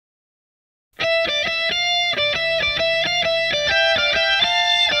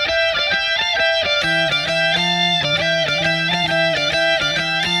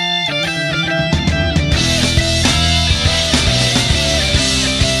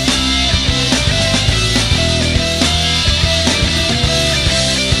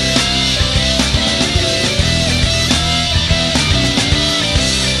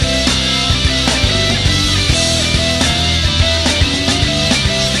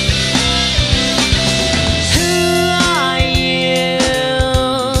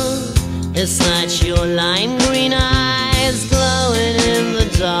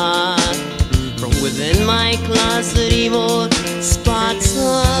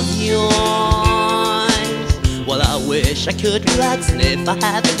yours. Well, I wish I could relax, and if I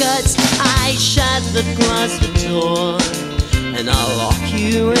had the guts, I shut the closet door and I'll lock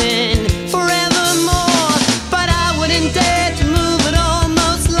you in forevermore. But I wouldn't dare to move at all.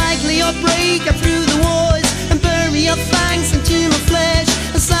 Most likely you'll break up through the walls and bury your fangs into my flesh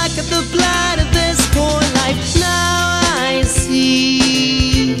and suck up the blood of this poor life. Now I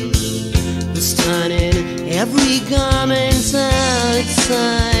see who's turning every garment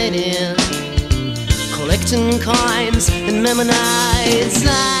outside in, collecting coins and memorize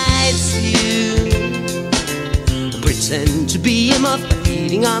lies you. Pretend to be a moth by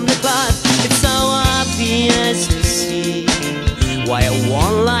feeding on the cloth. It's so obvious to see why a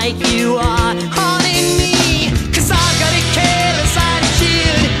one like you are haunting me. 'Cause I've got a careless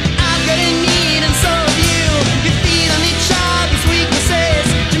attitude, I've got a need, and so have you. You feed on each other's weaknesses.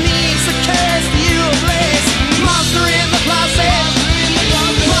 To me it's a curse, to you a bliss. Monster in the closet,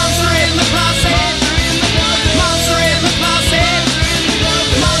 monster in the closet, monster in the closet,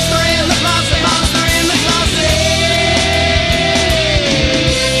 monster in the closet, monster in the closet.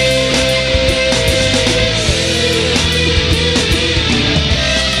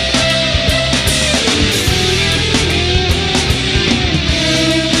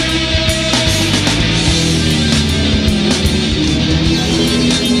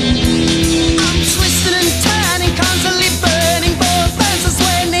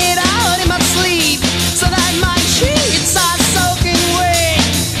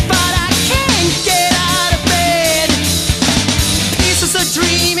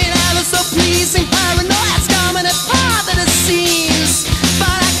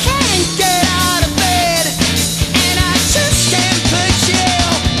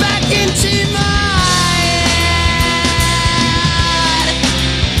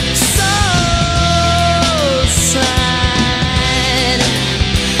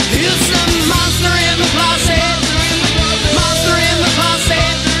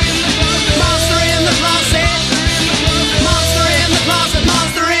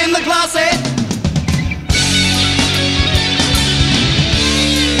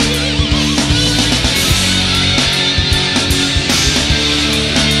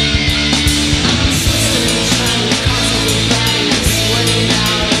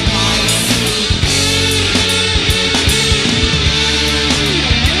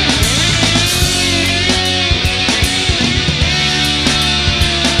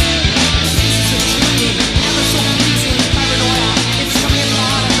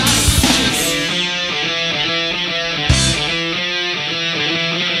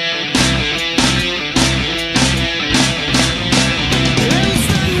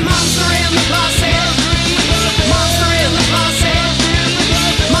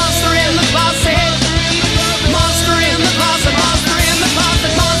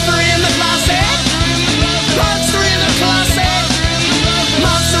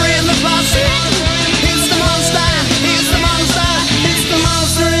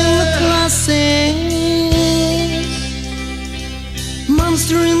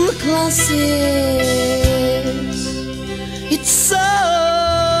 Monster in the closet.